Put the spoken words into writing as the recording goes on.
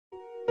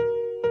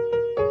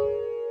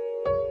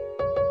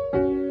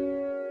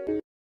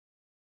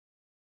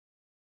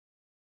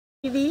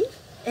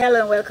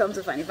Hello and welcome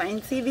to Fanny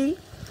TV.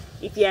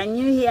 If you are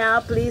new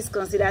here, please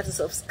consider to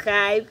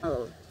subscribe.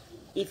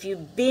 If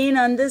you've been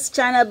on this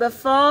channel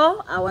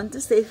before, I want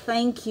to say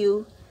thank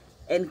you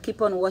and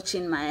keep on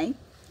watching my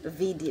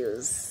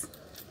videos.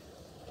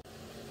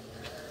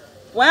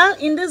 Well,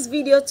 in this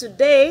video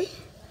today,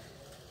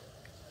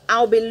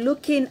 I'll be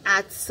looking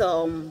at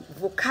some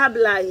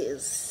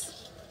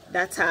vocabularies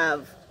that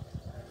have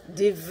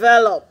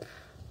developed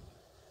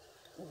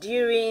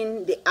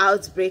during the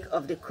outbreak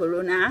of the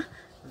coronavirus.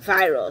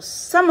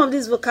 Some of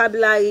these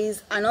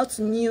vocabularies are not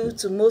new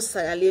to most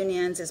Sierra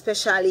Leoneans,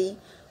 especially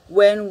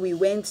when we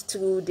went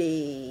through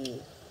the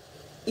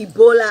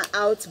Ebola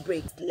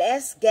outbreak.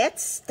 Let's get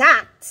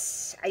started.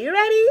 Are you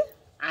ready?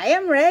 I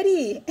am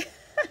ready.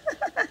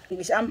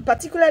 I'm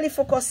particularly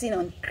focusing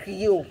on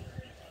Krio.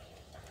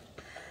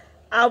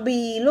 I'll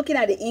be looking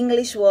at the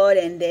English word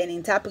and then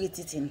interpret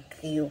it in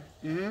Krio.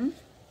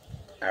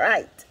 All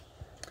right.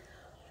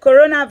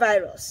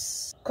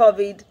 Coronavirus,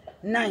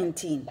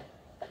 COVID-19.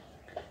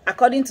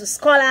 According to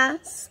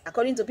scholars,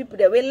 according to people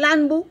that will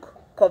learn book,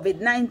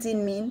 COVID-19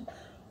 means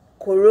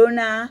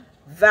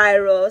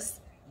coronavirus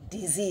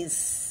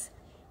disease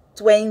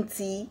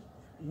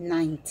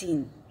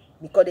 2019.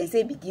 Because they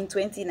say begin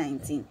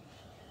 2019.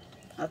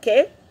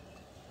 Okay?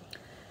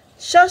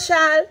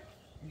 Social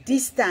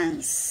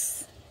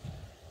distance.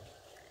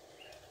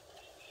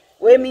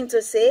 We mean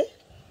to say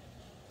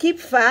keep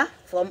far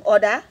from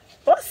other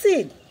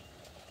person.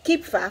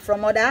 Keep far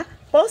from other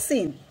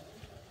person.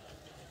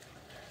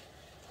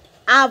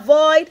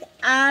 Avoid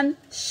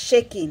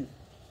handshaking.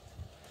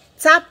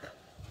 Tap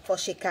for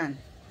shaken.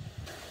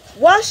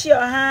 Wash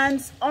your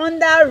hands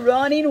under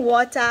running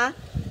water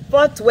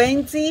for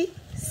 20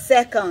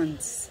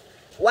 seconds.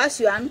 Wash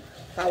your hand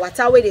for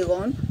water where they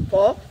run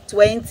for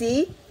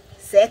 20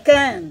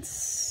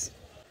 seconds.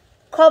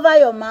 Cover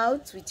your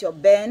mouth with your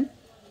bent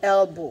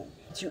elbow.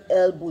 With your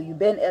elbow, you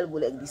bend elbow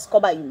like this.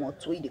 Cover your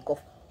mouth with the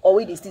cough or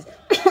with this.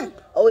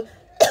 All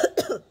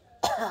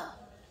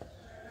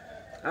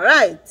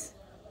right.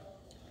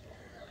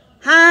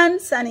 Hand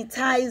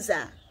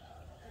sanitizer.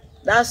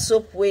 That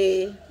soap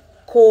way,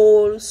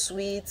 cold,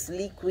 sweet,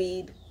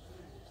 liquid.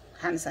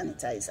 Hand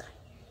sanitizer.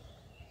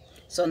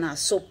 So now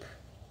soap.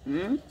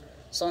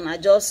 So now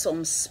just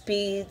some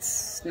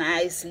spirits,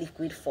 nice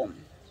liquid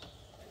form.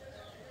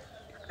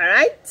 All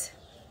right.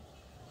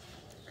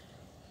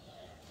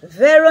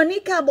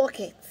 Veronica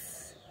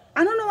buckets.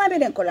 I don't know why they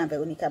didn't call them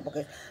Veronica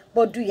buckets,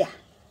 but do ya?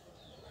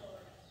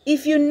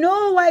 If you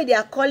know why they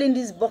are calling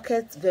these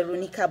buckets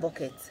Veronica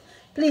buckets,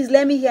 please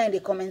let me hear in the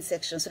comment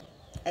section so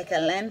I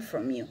can learn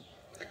from you.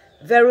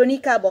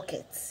 Veronica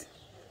buckets.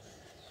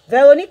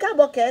 Veronica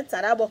buckets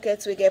are that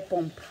buckets we get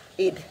pump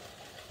aid.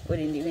 What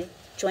in the way?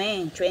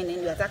 Train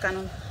in the attack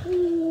on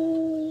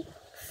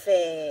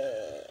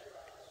fair.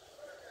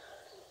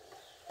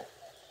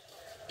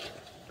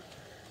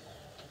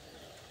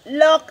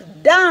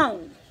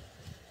 Lockdown.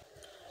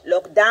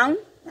 Lockdown.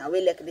 Now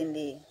we like in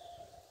the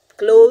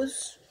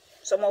close.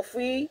 Some of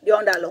we they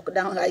under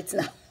lockdown right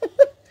now.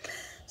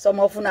 Some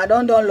of you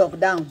don't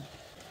lockdown.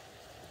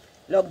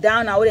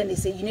 Lockdown now when they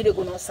say you need to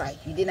go outside.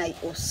 You didn't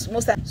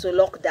most time so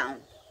lockdown.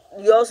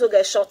 You also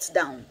get shut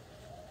down.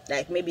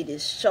 Like maybe they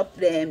shut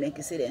them, like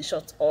you say they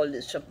shut all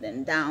the shut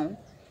them down.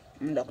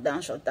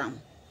 Lockdown, shut down.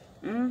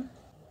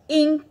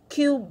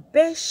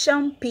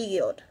 Incubation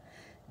period.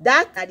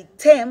 That are the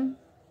term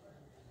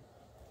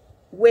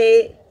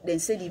where they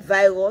say the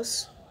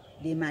virus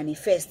they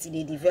manifest,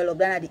 they develop.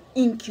 That are the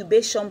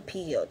incubation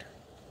period.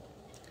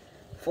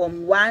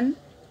 From 1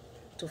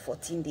 to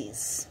 14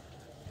 days.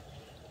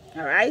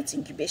 All right,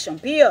 incubation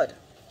period.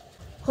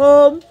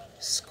 Home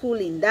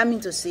schooling. That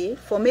means to say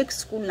for make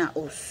school na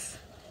us.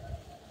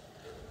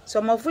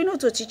 Some of we know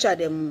to teacher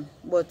them,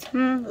 but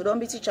we don't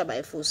be teacher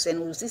by force,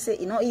 and we'll say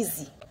it's not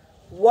easy.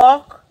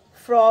 Work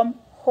from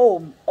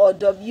home or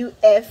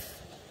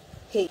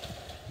WFH.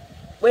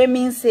 Where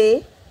means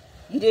say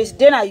you just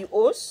dinner you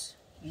host,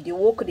 you dey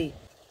work day.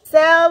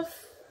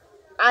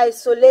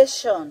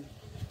 Self-isolation.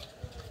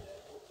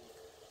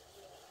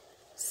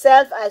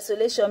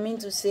 Self-isolation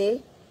means to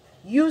say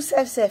you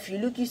self, you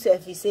look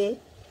yourself, you say,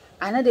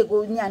 I know they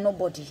go near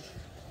nobody.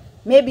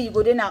 Maybe you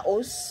go there na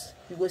house,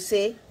 you go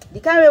say, the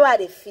kind of way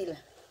they feel.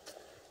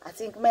 I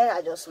think maybe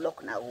I just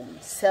lock na room.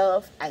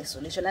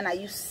 Self-isolation. And I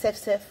use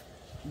self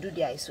do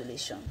the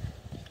isolation.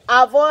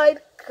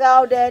 Avoid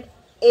crowded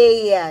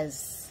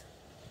areas.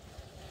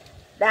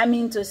 That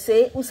means to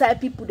say, usai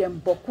people them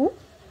boku,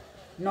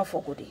 not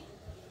for good.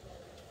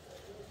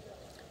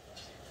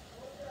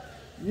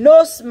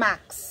 Nose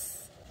marks.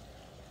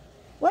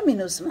 What mean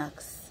nose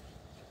marks?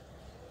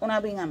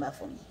 Wanna bring them back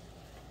for me?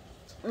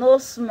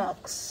 Nose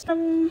marks.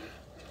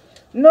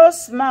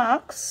 Nose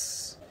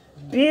marks.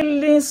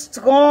 Building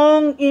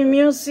strong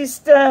immune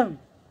system.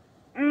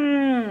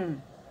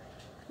 That's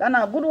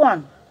a good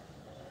one.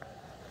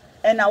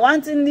 And I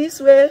want in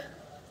this way.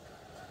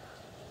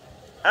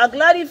 I'm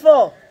glad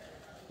for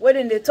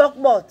when they talk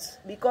about,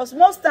 because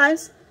most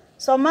times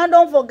some man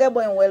don't forget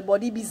about well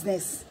body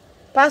business.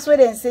 pass where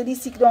they say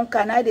this sick don't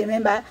can I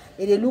remember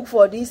they look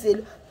for this.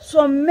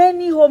 So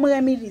many home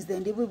remedies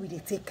then they will be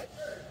take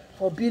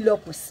for build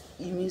up with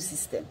immune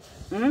system.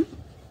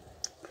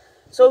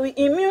 So with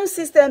immune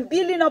system,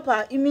 building up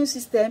our immune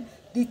system,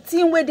 the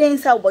thing where they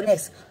inside our body,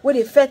 where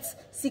they fight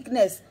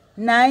sickness,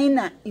 na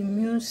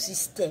immune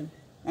system.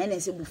 And I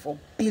said before,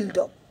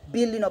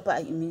 building up our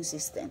immune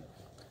system.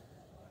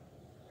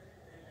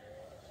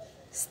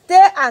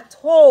 Stay at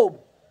home.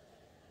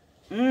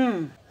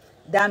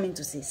 That means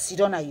to say, sit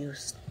down and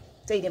use.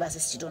 Tell you never say,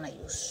 sit down and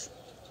use.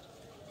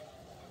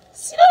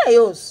 Sit down and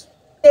use.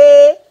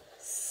 Stay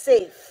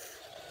safe.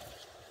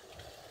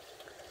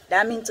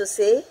 That means to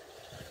say,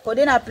 for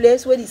in a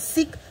place where the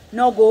sick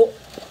no go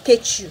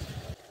catch you.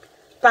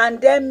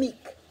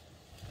 Pandemic.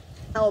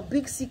 Our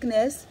big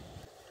sickness,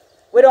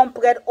 we don't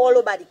spread all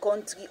over the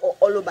country or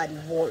all over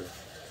the world.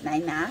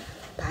 Now,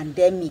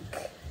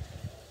 pandemic.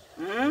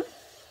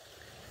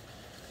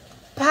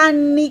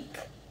 Panic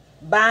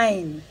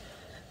buying.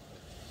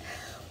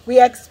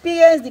 We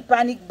experience the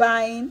panic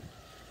buying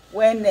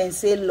when they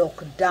say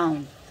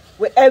lockdown,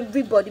 where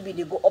everybody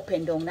will go up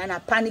and down. And a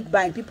panic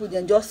buying, people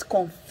then just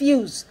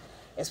confused,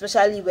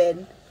 especially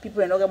when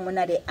people are not getting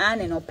money they earn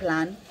and no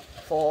plan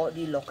for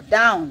the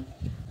lockdown.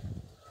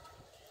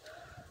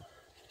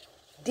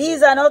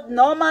 These are not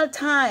normal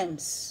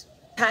times.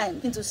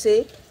 Time to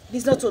say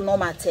this is not a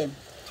normal time.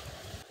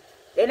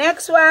 The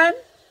next one,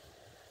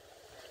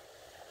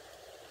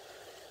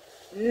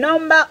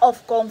 number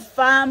of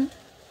confirmed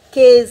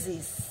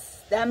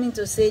cases. That means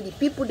to say the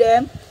people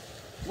them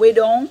we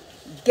don't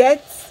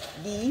get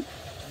the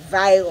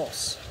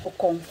virus or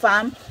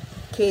confirm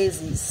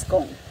cases.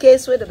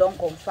 Case where they don't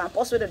confirm,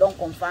 also where they don't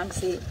confirm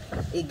say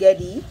they get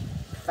the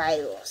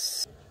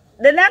virus.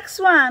 The next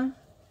one,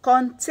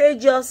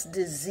 contagious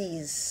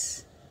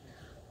disease.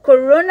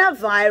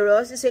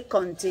 Coronavirus is a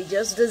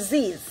contagious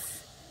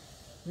disease,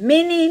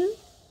 meaning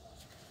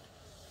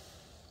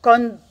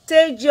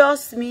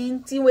contagious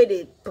means thing where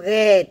they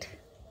spread.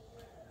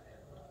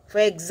 For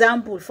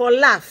example, for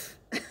laugh.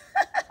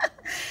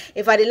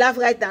 If I laugh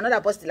right now, another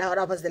person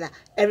laugh,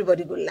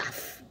 everybody go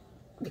laugh.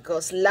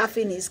 Because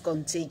laughing is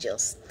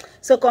contagious.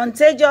 So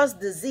contagious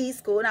disease,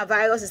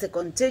 coronavirus is a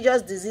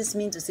contagious disease,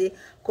 means to say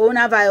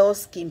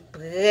coronavirus can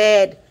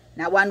spread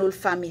na one whole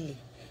family.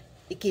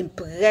 It can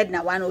spread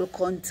na one whole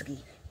country.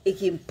 It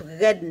can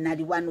spread na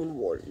the one whole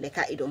world. Like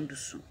I don't do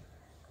so.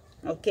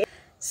 Okay.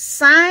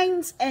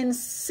 Signs and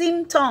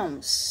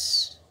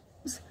symptoms.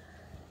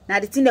 Now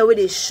the thing that way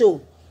they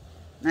show.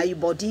 Now your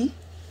body,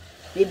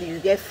 maybe you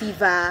get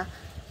fever,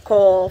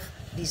 cough,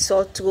 the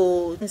sore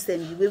throat,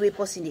 the way we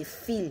person they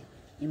feel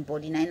in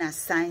body. Now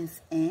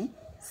signs and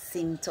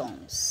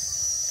symptoms.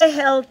 Stay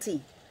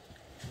healthy.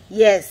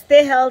 Yes,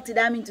 stay healthy.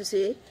 That means to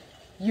say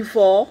you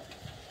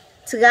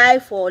try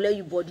for let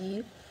your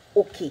body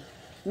okay,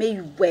 make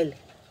you well,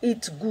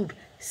 eat good,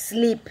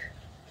 sleep.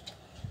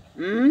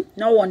 No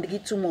one to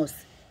get too much.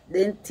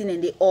 Then thing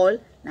and they all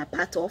na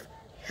part of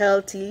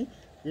healthy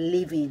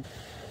living.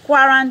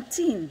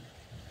 Quarantine.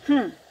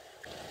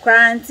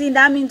 Quarantine,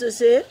 that means to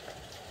say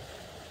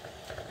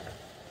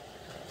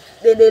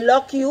they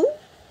lock you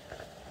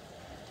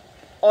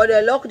or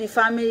they lock the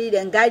family,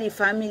 then guide the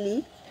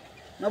family.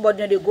 Nobody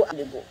know they go.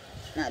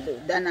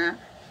 Now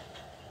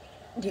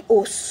the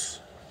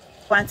host.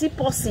 Quarantine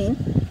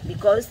person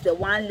because they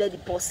want let the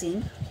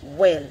person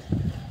well,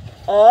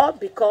 or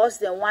because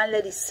they want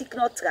let the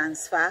signal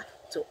transfer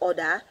to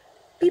other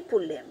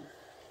people them.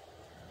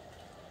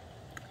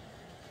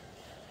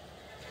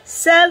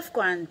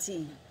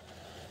 Self-quarantine.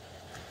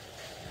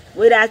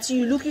 Where that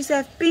you look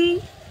yourself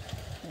pin,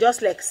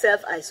 just like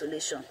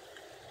self-isolation.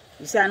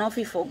 You say I don't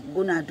feel for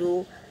gonna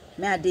do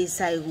me a day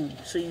inside room,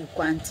 so you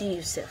quarantine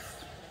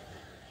yourself.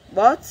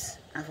 But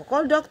I for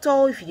call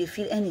doctor if you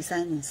feel any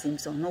sign and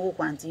symptom, no go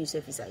quarantine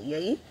yourself is a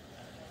year.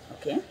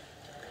 Okay.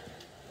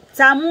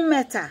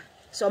 Thermometer.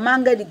 So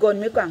man get the gun,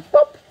 make one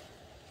pop.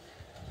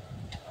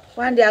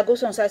 One day I go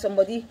inside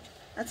somebody.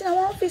 I think I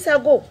want office I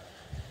go.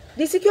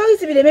 The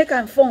security will make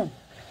a phone.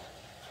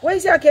 When you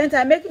say I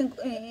can't make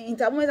in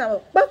thermometer,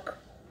 pop.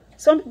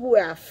 Some people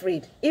were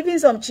afraid. Even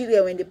some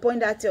children, when they point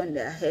that on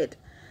their head,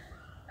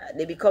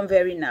 they become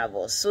very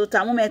nervous. So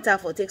thermometer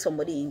for take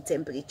somebody in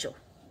temperature.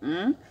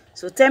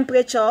 So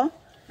temperature,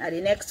 now the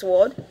next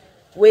word,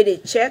 where they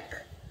check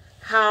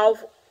how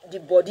the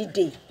body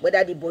day,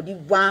 whether the body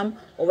warm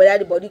or whether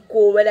the body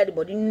cold, whether the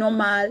body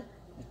normal,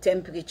 the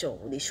temperature,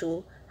 they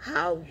show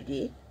how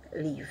they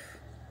live.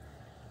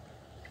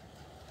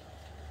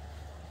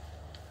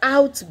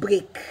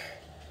 Outbreak.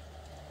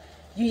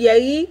 You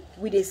hear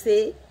we they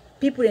say,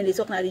 people in the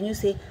talk now, the news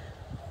say,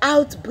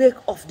 outbreak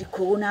of the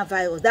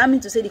coronavirus. That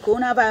means to say the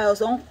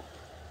coronavirus on.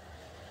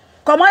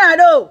 Come on,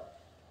 though.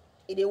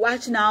 If they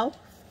watch now,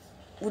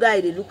 would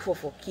I they look for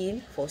kill,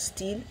 for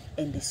steal,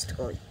 and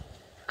destroy.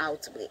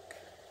 Outbreak.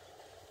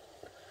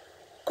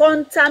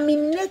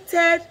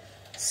 Contaminated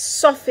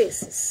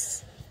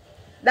surfaces.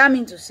 That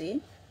means to say,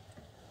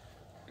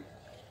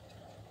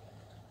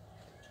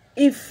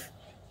 if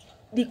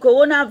the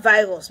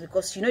coronavirus,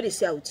 because you know they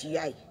say out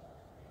here,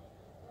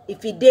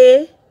 if it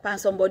day pan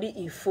somebody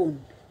in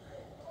phone.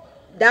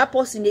 That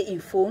person in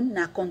phone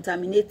na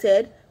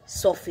contaminated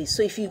surface.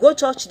 So if you go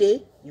church there,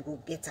 you go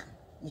get them.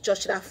 You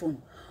touch that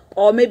phone.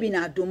 Or maybe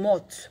na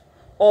domot.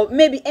 Or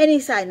maybe any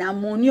side na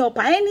money or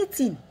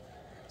anything.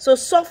 So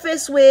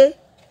surface way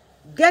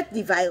get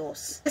the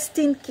virus.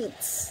 Testing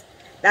kits.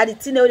 That the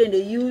thing that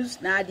they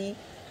use now the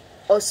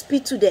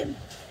hospital them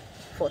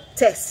for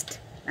test.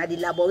 Now the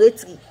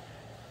laboratory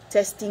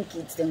testing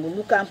kits. Then go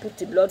look and put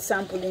the blood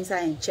sample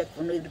inside and check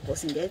for know if the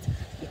person gets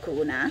the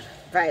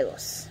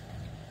coronavirus.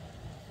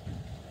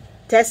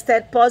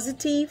 Tested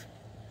positive,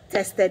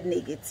 tested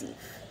negative.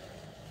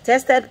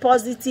 Tested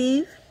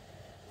positive,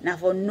 now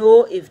for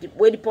know if the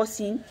way the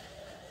person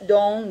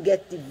don't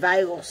get the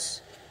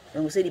virus.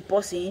 Then we say the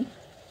person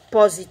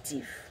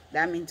positive.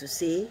 That means to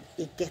say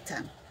it get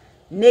them.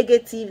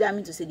 Negative, that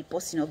means to say the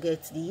person will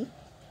get the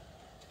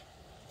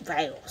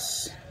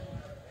virus.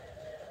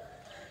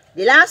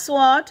 The last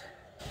word,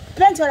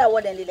 plenty other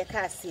word and the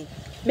like say.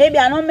 Maybe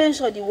I don't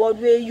mention the word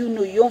where you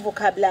know your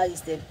vocabulary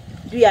is then.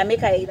 Do you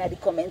make it in the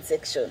comment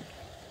section?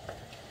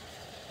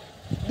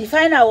 The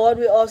final word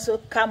will also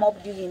come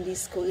up during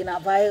this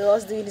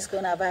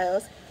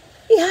coronavirus.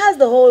 He has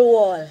the whole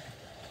world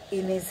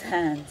in his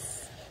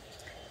hands.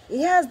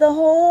 He has the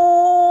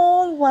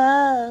whole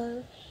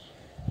world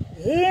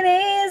in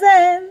his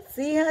hands.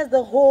 He has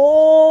the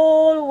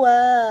whole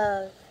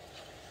world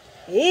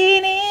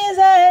in his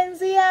hands.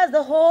 He has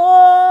the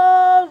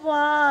whole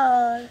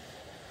world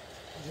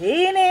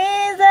in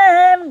his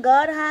hands.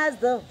 God has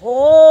the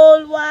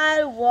whole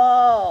wide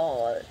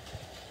world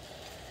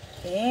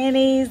in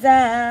his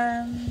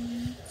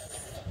hands.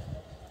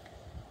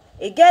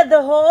 He get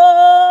the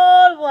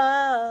whole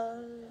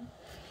world.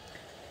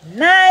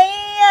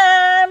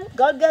 Nine,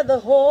 God get the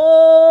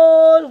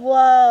whole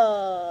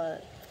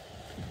world.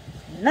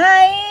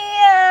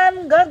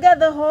 Nine, God get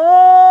the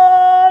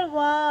whole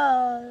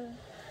world.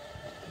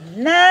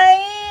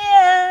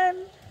 Nine,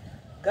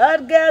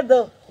 God get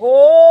the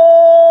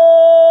whole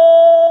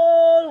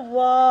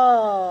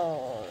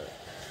world.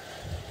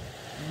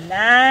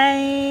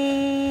 Nine.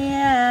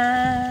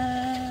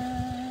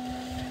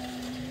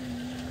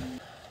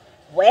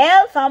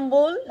 Well,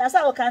 Fumble, that's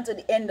how we come to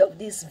the end of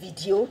this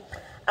video.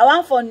 I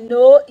want to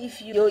know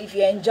if you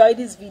enjoyed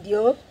this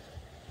video.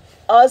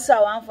 Also,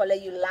 I want to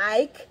let you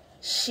like,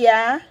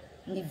 share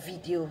the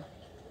video.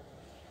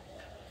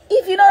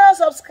 If you don't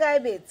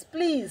subscribe it,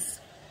 please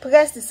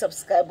press the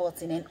subscribe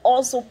button and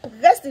also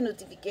press the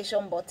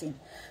notification button.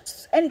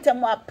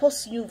 Anytime I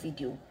post new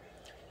video,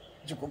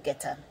 you go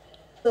get them.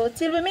 So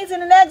till we meet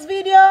in the next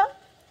video,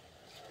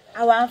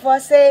 I want to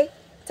say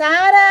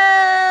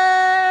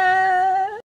ta-da!